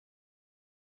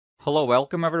Hello,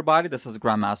 welcome everybody. This is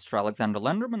Grandmaster Alex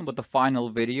Lenderman with the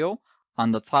final video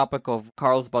on the topic of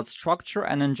Carlsbad structure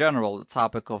and in general the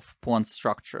topic of pawn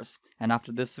structures. And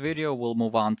after this video we'll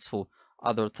move on to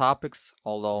other topics,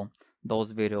 although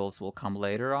those videos will come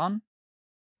later on.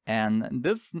 And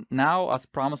this now, as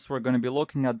promised, we're going to be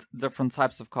looking at different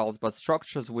types of Carlsbad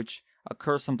structures which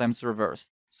occur sometimes reversed.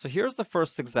 So here's the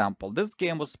first example. This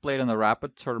game was played in a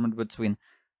rapid tournament between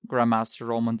Grandmaster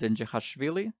Roman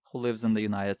Dinjihashvili, who lives in the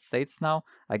United States now,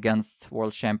 against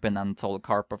world champion Anatol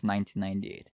Karpov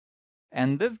 1998.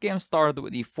 And this game started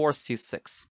with e4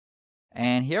 c6.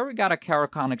 And here we got a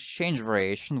Caro-Kann exchange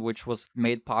variation, which was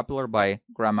made popular by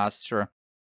Grandmaster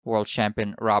world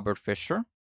champion Robert Fischer.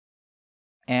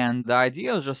 And the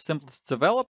idea is just simply to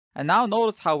develop. And now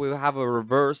notice how we have a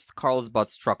reversed Carlsbad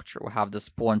structure. We have this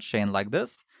pawn chain like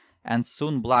this, and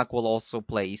soon black will also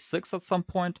play e6 at some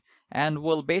point, and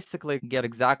we'll basically get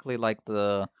exactly like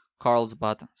the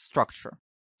Carlsbad structure.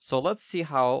 So let's see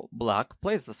how black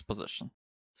plays this position.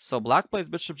 So black plays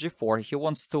bishop g4. He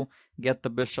wants to get the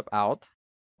bishop out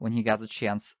when he gets a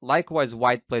chance. Likewise,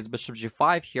 white plays bishop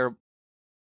g5.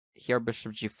 Here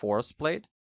bishop g4 is played.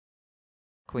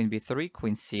 Queen b3,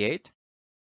 queen c8,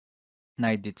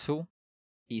 knight d2,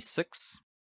 e6,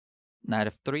 knight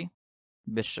f3,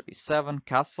 bishop e7,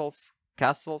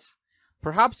 castles.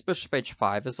 Perhaps bishop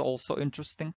h5 is also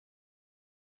interesting.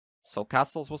 So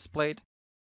castles was played.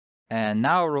 And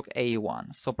now rook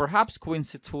a1. So perhaps queen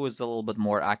c2 is a little bit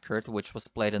more accurate, which was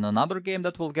played in another game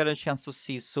that we'll get a chance to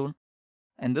see soon.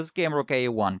 In this game, rook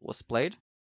a1 was played.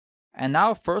 And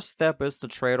now first step is to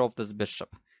trade off this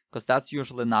bishop, because that's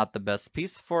usually not the best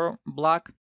piece for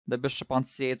black, the bishop on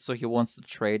c8, so he wants to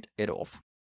trade it off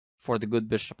for the good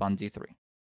bishop on d3.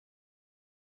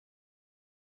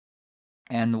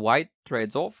 And white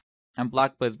trades off, and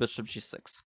black plays bishop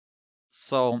g6.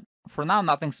 So for now,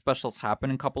 nothing special is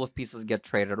happening. A couple of pieces get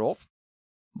traded off.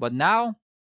 But now,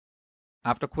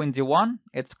 after queen d1,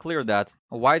 it's clear that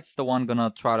white's the one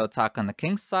gonna try to attack on the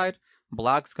king's side,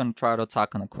 black's gonna try to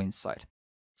attack on the queen's side.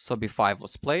 So b5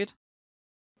 was played.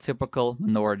 Typical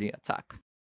minority attack.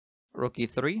 Rook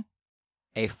e3,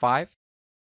 a5,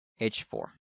 h4.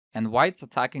 And white's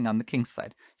attacking on the king's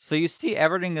side. So you see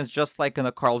everything is just like in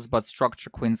the Carlsbad structure,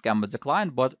 Queen's Gambit decline,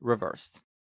 but reversed.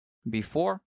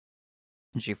 b4,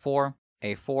 g4,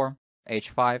 a4,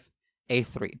 h5,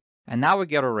 a3. And now we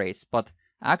get a race, but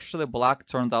actually black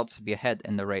turned out to be ahead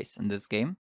in the race in this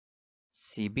game.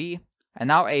 cb. And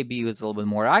now ab is a little bit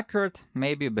more accurate.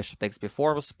 Maybe bishop takes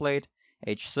b4 was played,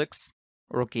 h6,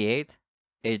 rook e8,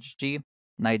 hg,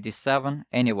 knight d7.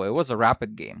 Anyway, it was a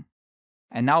rapid game.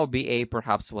 And now ba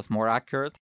perhaps was more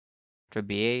accurate. After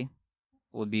ba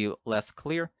would be less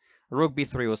clear. Rook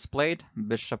b3 was played.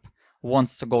 Bishop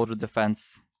wants to go to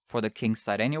defense for the king's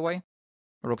side anyway.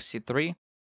 Rook c3,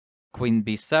 queen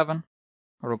b7,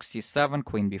 rook c7,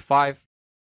 queen b5,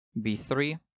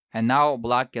 b3. And now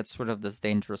black gets rid of this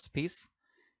dangerous piece.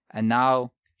 And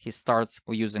now he starts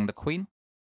using the queen.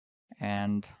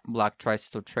 And black tries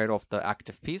to trade off the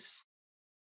active piece.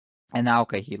 And now,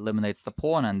 okay, he eliminates the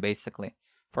pawn, and basically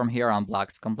from here on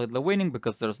black's completely winning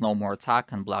because there's no more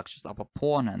attack and black's just up a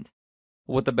pawn and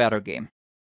with a better game.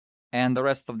 And the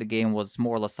rest of the game was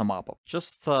more or less a mop-up,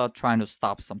 just trying to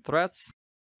stop some threats.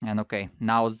 And okay,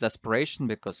 now it's desperation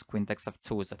because queen takes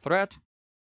f2 is a threat,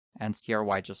 and here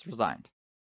white just resigned.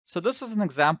 So this is an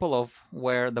example of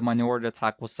where the minority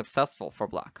attack was successful for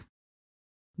black.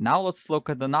 Now let's look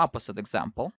at an opposite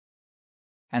example.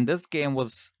 And this game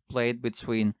was played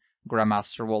between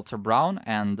Grandmaster Walter Brown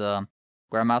and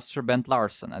Grandmaster Bent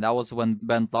Larsen. And that was when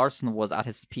Bent Larsen was at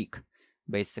his peak,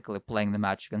 basically playing the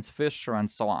match against Fischer and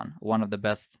so on. One of the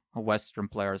best Western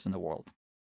players in the world.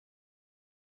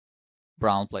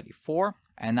 Brown played e4.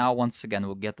 And now once again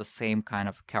we'll get the same kind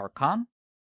of Caro-Kann.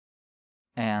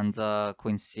 And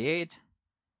queen c8.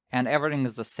 And everything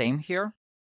is the same here.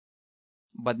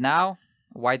 But now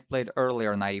white played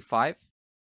earlier knight e5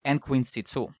 and queen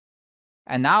c2.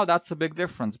 And now that's a big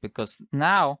difference because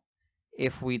now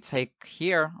if we take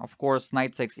here, of course,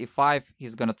 knight takes e5,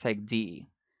 he's going to take de.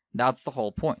 That's the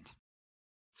whole point.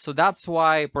 So that's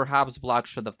why perhaps black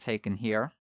should have taken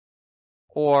here,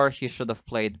 or he should have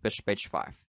played bishop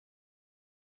h5.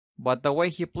 But the way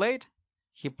he played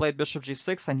bishop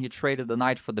g6 and he traded the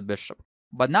knight for the bishop.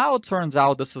 But now it turns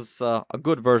out this is a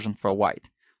good version for white.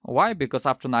 Why? Because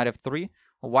after knight f3,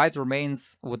 white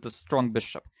remains with the strong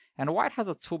bishop. And white has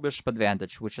a 2-bishop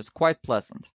advantage, which is quite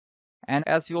pleasant. And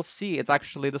as you'll see, it's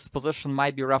actually, this position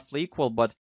might be roughly equal,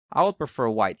 but I would prefer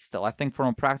white still. I think from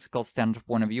a practical standard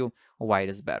point of view, white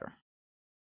is better.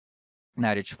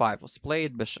 Knight h5 was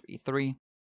played, bishop e3,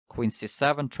 queen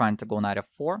c7, trying to go knight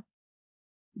f4.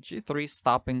 g3,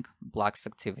 stopping black's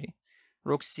activity.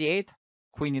 Rook c8,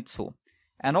 queen e2.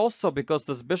 And also, because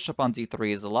this bishop on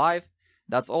d3 is alive,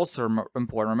 that's also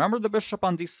important. Remember the bishop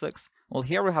on d6? Well,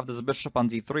 here we have this bishop on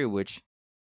d3, which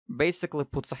basically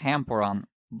puts a hamper on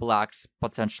black's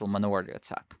potential minority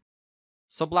attack.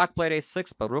 So black played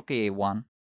a6, but rook a1.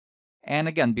 And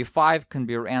again, b5 can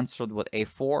be answered with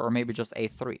a4 or maybe just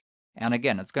a3. And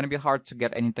again, it's going to be hard to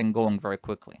get anything going very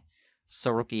quickly.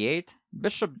 So rook e8,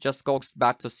 bishop just goes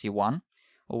back to c1,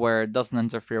 where it doesn't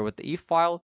interfere with the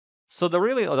e-file. So the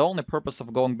only purpose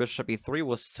of going bishop e3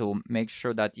 was to make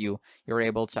sure that you're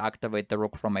able to activate the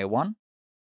rook from a1.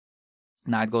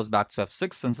 Knight goes back to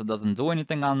f6 since it doesn't do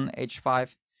anything on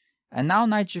h5. And now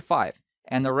knight g5.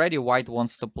 And already white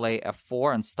wants to play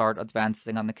f4 and start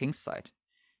advancing on the king's side.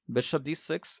 Bishop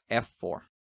d6, f4.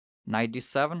 Knight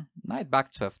d7, knight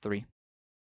back to f3.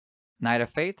 Knight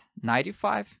f8, knight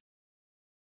e5.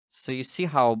 So you see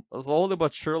how slowly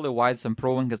but surely white's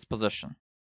improving his position.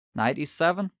 Knight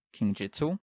e7, king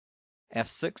g2,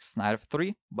 f6, knight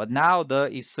f3. But now the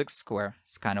e6 square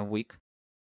is kind of weak.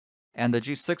 And the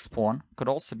g6 pawn could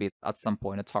also be at some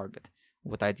point a target,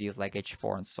 with ideas like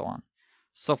h4 and so on.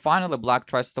 So finally black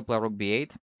tries to play rook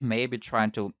b8, maybe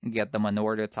trying to get the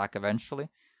minority attack eventually.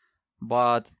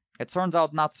 But it turned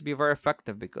out not to be very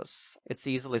effective because it's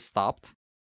easily stopped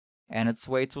and it's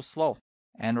way too slow.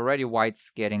 And already white's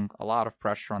getting a lot of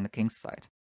pressure on the king's side.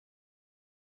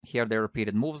 Here they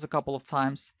repeated moves a couple of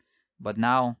times, but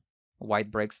now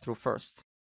white breaks through first.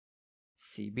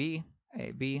 CB,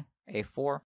 AB,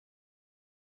 A4.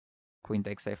 Queen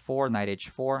takes A4, knight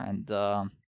H4,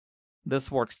 and this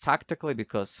works tactically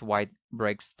because white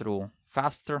breaks through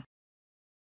faster.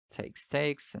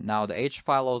 Takes, and now the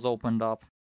H-file is opened up,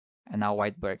 and now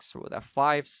white breaks through with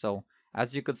F5, so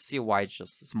as you could see, white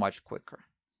just is much quicker.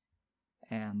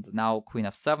 And now queen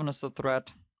F7 is a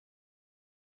threat,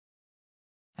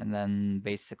 and then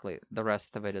basically the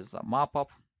rest of it is a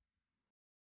mop-up,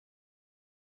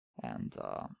 and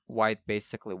white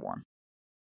basically won.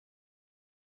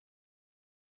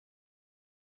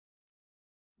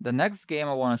 The next game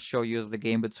I want to show you is the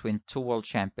game between two world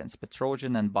champions,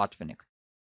 Petrosian and Botvinnik.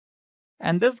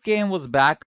 And this game was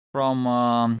back from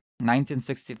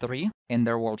 1963 in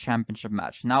their World Championship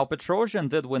match. Now, Petrosian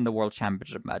did win the World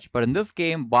Championship match, but in this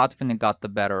game, Botvinnik got the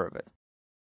better of it.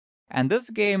 And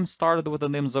this game started with a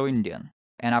Nimzo-Indian.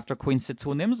 And after queen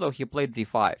c2 Nimzo, he played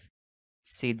d5.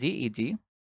 cd, ed,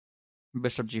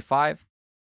 bishop g5,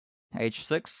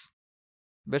 h6,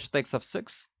 bishop takes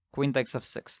f6, queen takes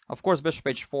f6. Of course, bishop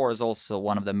h4 is also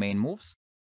one of the main moves,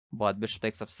 but bishop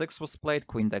takes f6 was played,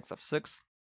 queen takes f6,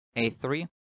 a3,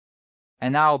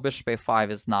 and now bishop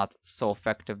a5 is not so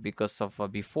effective because of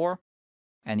b4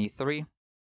 and e3,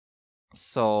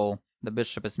 so the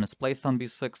bishop is misplaced on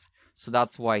b6, so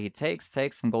that's why he takes,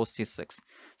 and goes c6.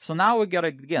 So now we get,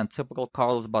 again, typical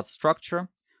Carlsbad structure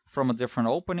from a different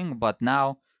opening, but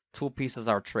now two pieces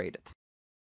are traded.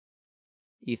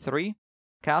 e3,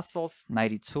 castles,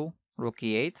 knight e2, rook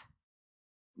e8,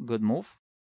 good move.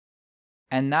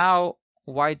 And now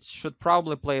white should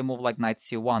probably play a move like knight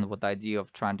c1 with the idea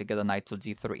of trying to get a knight to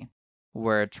d3,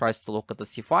 where it tries to look at the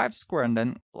c5 square and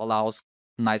then allows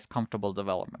nice comfortable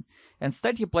development.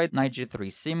 Instead he played knight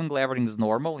g3, seemingly everything's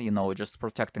normal, just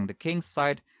protecting the king's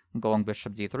side, going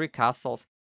bishop d3, castles,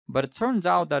 but it turned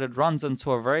out that it runs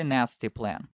into a very nasty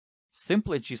plan.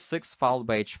 Simply g6 followed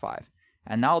by h5,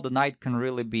 and now the knight can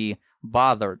really be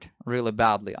bothered really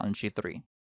badly on g3.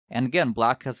 And again,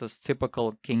 black has his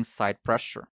typical king's side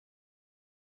pressure.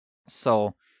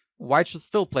 So white should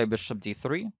still play bishop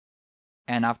d3,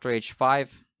 and after h5,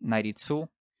 knight e2,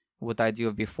 with the idea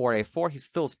of b4, a4, he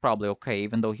still is probably okay,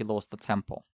 even though he lost the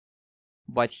tempo.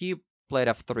 But he played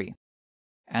f3,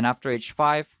 and after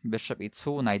h5, bishop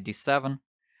e2, knight d7,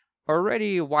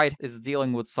 already white is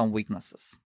dealing with some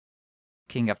weaknesses.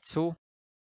 King f2,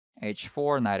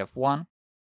 h4, knight f1.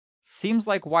 Seems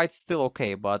like white's still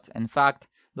okay, but in fact,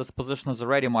 this position is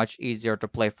already much easier to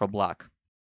play for black.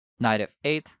 Knight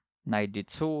f8, knight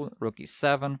d2, rook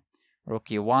e7, rook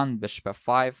e1, bishop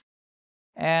f5.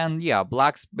 And yeah,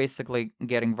 black's basically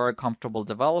getting very comfortable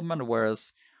development,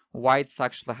 whereas white's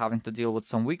actually having to deal with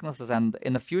some weaknesses, and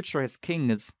in the future his king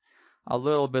is a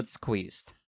little bit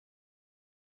squeezed.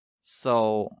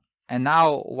 So, and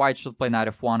now white should play knight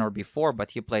f1 or b4,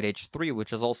 but he played h3,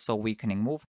 which is also a weakening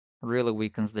move. Really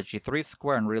weakens the g3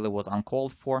 square and really was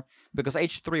uncalled for, because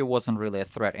h3 wasn't really a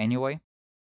threat anyway.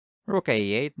 Rook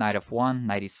a8, knight f1,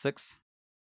 knight e6.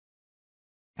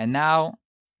 And now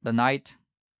the knight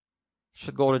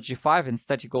should go to g5.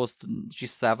 Instead he goes to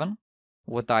g7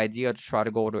 with the idea to try to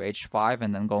go to h5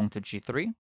 and then going to g3.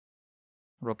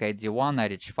 Rook a d1,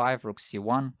 knight h5, rook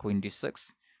c1, queen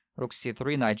d6, rook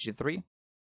c3, knight g3.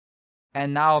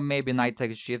 And now maybe knight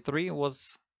takes g3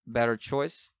 was better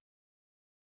choice,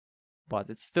 but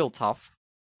it's still tough.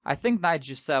 I think knight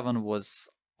g7 was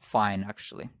fine,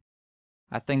 actually.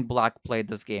 I think black played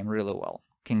this game really well.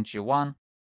 King g1,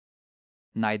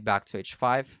 knight back to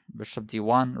h5, bishop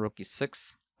d1, rook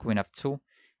e6, queen f2,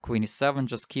 queen e7,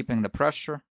 just keeping the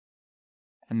pressure.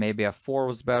 And maybe f4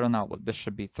 was better now with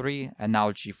bishop b3, and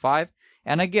now g5.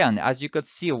 And again, as you could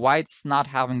see, white's not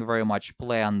having very much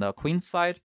play on the queen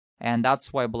side, and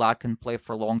that's why black can play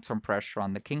for long-term pressure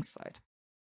on the king side.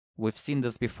 We've seen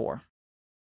this before.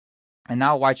 And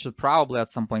now white should probably at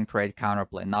some point create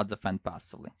counterplay, not defend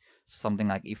passively. Something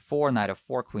like e4, knight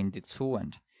f4, queen d2,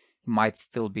 and he might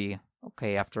still be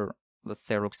okay after, let's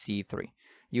say, rook c3,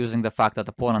 using the fact that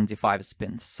the pawn on d5 is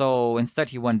pinned. So instead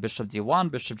he went bishop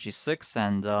d1, bishop g6,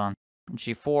 and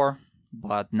g4,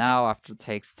 but now after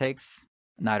takes,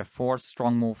 knight f4,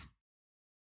 strong move,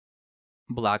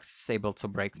 black's able to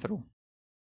break through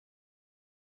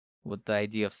with the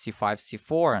idea of c5,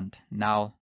 c4, and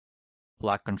now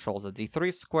black controls the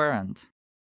d3 square and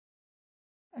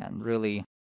really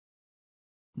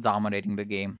dominating the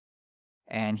game.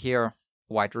 And here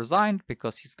white resigned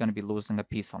because he's going to be losing a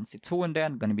piece on c2 and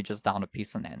then going to be just down a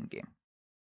piece on endgame.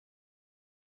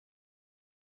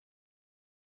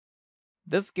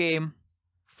 This game,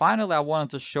 finally I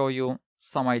wanted to show you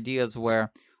some ideas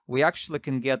where we actually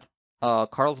can get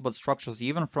Carlsbad structures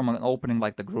even from an opening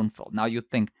like the Gruenfeld. Now you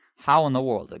think, how in the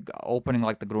world, an opening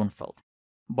like the Gruenfeld?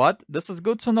 But this is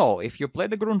good to know. If you play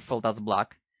the Gruenfeld as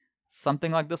black,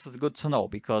 something like this is good to know,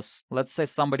 because let's say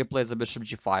somebody plays a bishop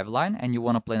g5 line and you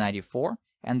want to play knight e4,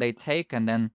 and they take and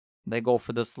then they go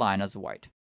for this line as white.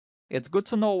 It's good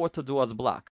to know what to do as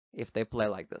black if they play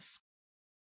like this.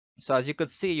 So as you could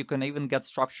see, you can even get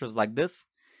structures like this,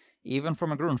 even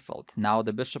from a Gruenfeld. Now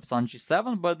the bishop's on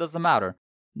g7, but it doesn't matter.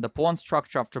 The pawn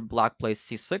structure after black plays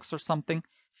c6 or something,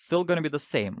 still going to be the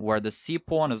same, where the c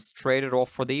pawn is traded off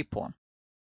for the e pawn.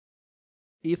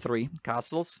 e3,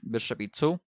 castles, bishop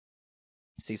e2,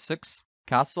 c6,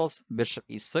 castles, bishop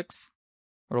e6,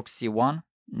 rook c1,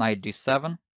 knight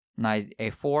d7, knight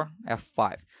a4,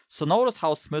 f5. So notice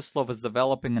how Semi-Slav is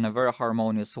developing in a very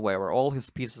harmonious way, where all his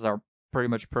pieces are pretty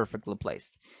much perfectly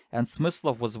placed. And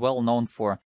Semi-Slav was well known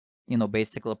for,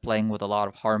 basically playing with a lot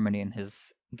of harmony in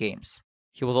his games.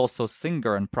 He was also a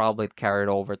singer and probably carried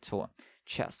over to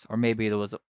chess, or maybe it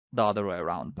was the other way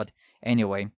around. But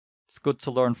anyway, it's good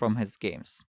to learn from his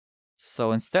games.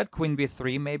 So instead, queen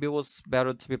b3 maybe was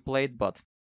better to be played, but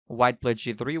white played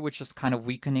g3, which is kind of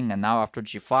weakening, and now after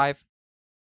g5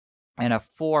 and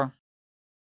f4,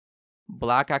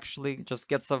 black actually just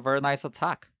gets a very nice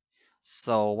attack.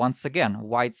 So once again,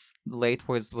 white's late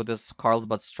with this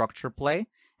Carlsbad structure play,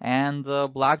 and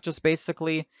black just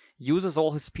basically uses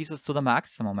all his pieces to the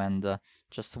maximum and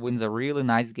just wins a really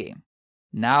nice game.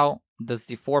 Now this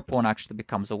d4 pawn actually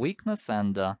becomes a weakness,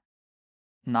 and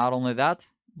not only that,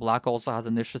 black also has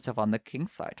initiative on the king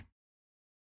side.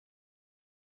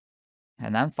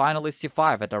 And then finally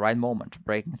c5 at the right moment,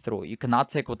 breaking through. You cannot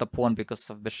take with the pawn because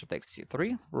of bishop takes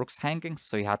c3, rook's hanging,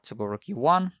 so you had to go rook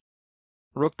e1.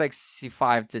 Rook takes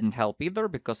c5 didn't help either,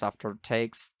 because after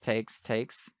takes,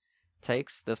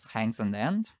 this hangs in the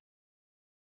end.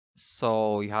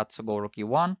 So you had to go rook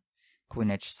e1, queen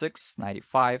h6, knight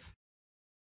e5,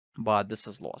 but this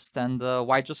is lost. And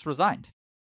white just resigned,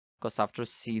 because after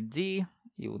cd,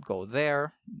 you would go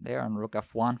there, and rook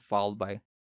f1, followed by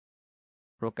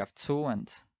rook f2,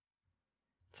 and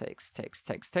takes,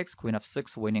 queen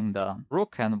f6, winning the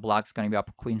rook, and black's going to be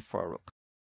up queen for a rook.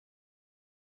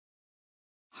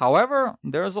 However,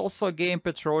 there's also a game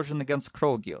Petrosian against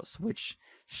Krogios, which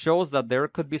shows that there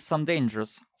could be some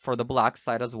dangers for the black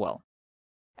side as well.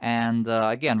 And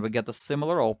again, we get a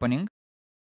similar opening.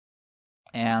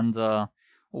 And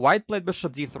white played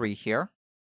bishop d3 here.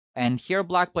 And here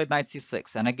black played knight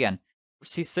c6. And again,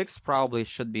 c6 probably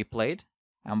should be played.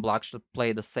 And black should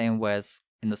play the same way as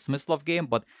in the Semi-Slav game.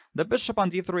 But the bishop on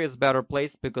d3 is better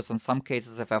placed, because in some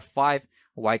cases if f5,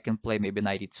 white can play maybe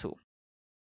knight e2.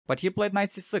 But he played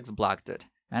knight c6, black did.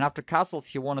 And after castles,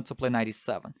 he wanted to play knight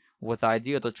e7, with the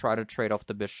idea to try to trade off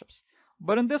the bishops.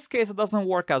 But in this case, it doesn't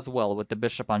work as well with the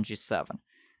bishop on g7.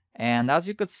 And as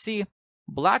you could see,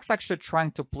 black's actually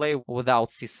trying to play without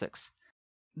c6.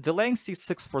 Delaying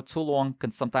c6 for too long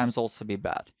can sometimes also be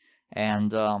bad.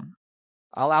 And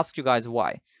I'll ask you guys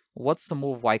why. What's the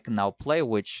move white can now play,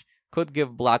 which could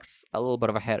give blacks a little bit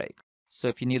of a headache? So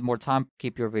if you need more time,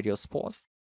 keep your videos paused.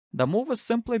 The move is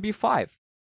simply b5.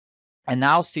 And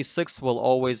now c6 will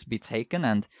always be taken,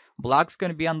 and black's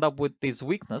going to be end up with this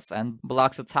weakness, and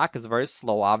black's attack is very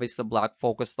slow. Obviously, black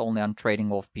focused only on trading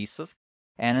off pieces,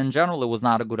 and in general, it was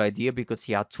not a good idea because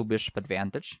he had 2 bishop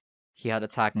advantage. He had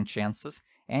attacking chances,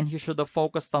 and he should have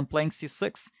focused on playing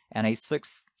c6 and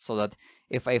a6, so that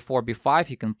if a4, b5,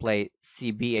 he can play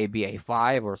cb, ab,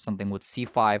 a5, or something with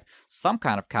c5, some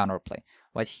kind of counterplay.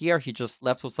 But here, he just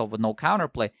left himself with no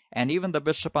counterplay, and even the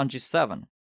bishop on g7,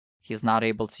 he's not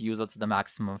able to use it to the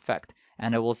maximum effect,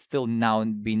 and it will still now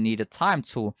be needed time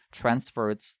to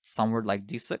transfer it somewhere like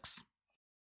d6.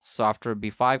 So after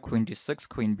b5, queen d6,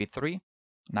 queen b3,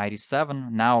 knight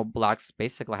e7, now black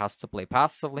basically has to play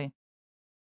passively.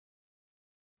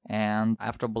 And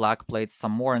after black played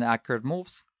some more inaccurate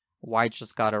moves, white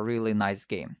just got a really nice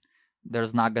game.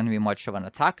 There's not going to be much of an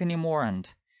attack anymore, and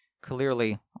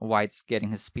clearly white's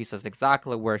getting his pieces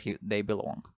exactly where they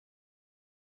belong.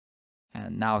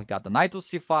 And now he got the knight to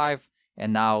c5,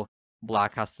 and now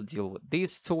black has to deal with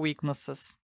these 2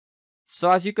 weaknesses. So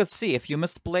as you can see, if you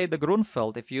misplay the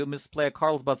Gruenfeld, if you misplay a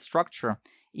Carlsbad structure,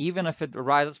 even if it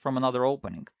arises from another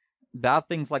opening, bad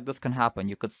things like this can happen.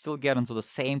 You could still get into the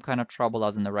same kind of trouble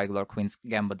as in the regular Queen's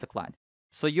Gambit decline.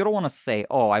 So you don't want to say,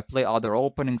 oh, I play other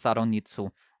openings, I don't need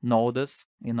to know this.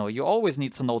 You always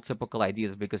need to know typical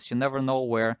ideas because you never know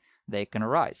where they can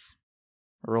arise.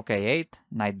 Rook a8,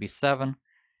 knight b7,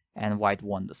 and white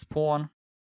won this pawn.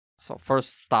 So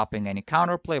first stopping any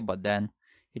counterplay, but then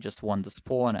he just won this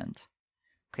pawn, and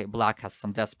okay, black has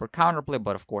some desperate counterplay,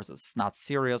 but of course it's not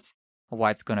serious.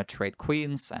 White's gonna trade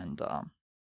queens, and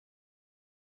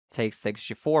takes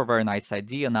g4, very nice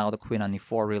idea. Now the queen on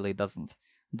e4 really doesn't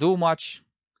do much.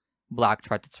 Black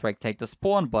tried to take this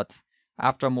pawn, but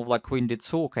after a move like queen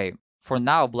d2, okay, for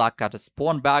now black got his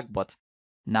pawn back, but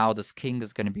now this king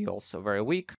is going to be also very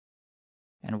weak,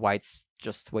 and white's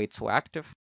just way too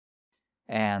active.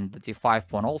 And the d5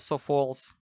 pawn also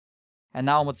falls. And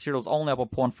now material's only up a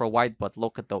pawn for white, but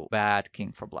look at the bad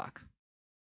king for black.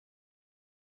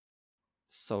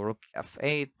 So rook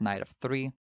f8, knight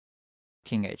f3,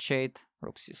 king h8,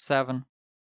 rook c7,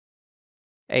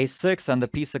 a6, and the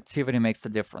piece activity makes the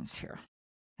difference here.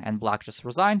 And black just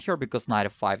resigned here because knight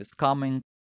f5 is coming,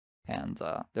 and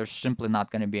there's simply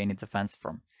not going to be any defense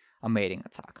from a mating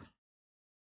attack.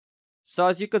 So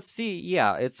as you could see,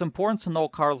 yeah, it's important to know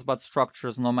Carlsbad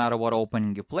structures no matter what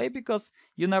opening you play, because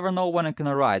you never know when it can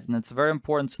arise, and it's very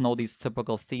important to know these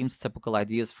typical themes, typical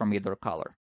ideas from either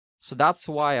color. So that's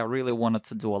why I really wanted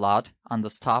to do a lot on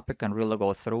this topic and really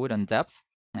go through it in depth.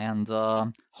 And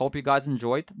hope you guys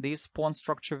enjoyed these pawn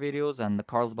structure videos and the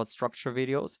Carlsbad structure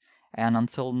videos. And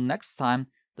until next time,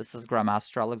 this is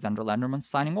Grandmaster Alex Lenderman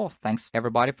signing off. Thanks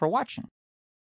everybody for watching.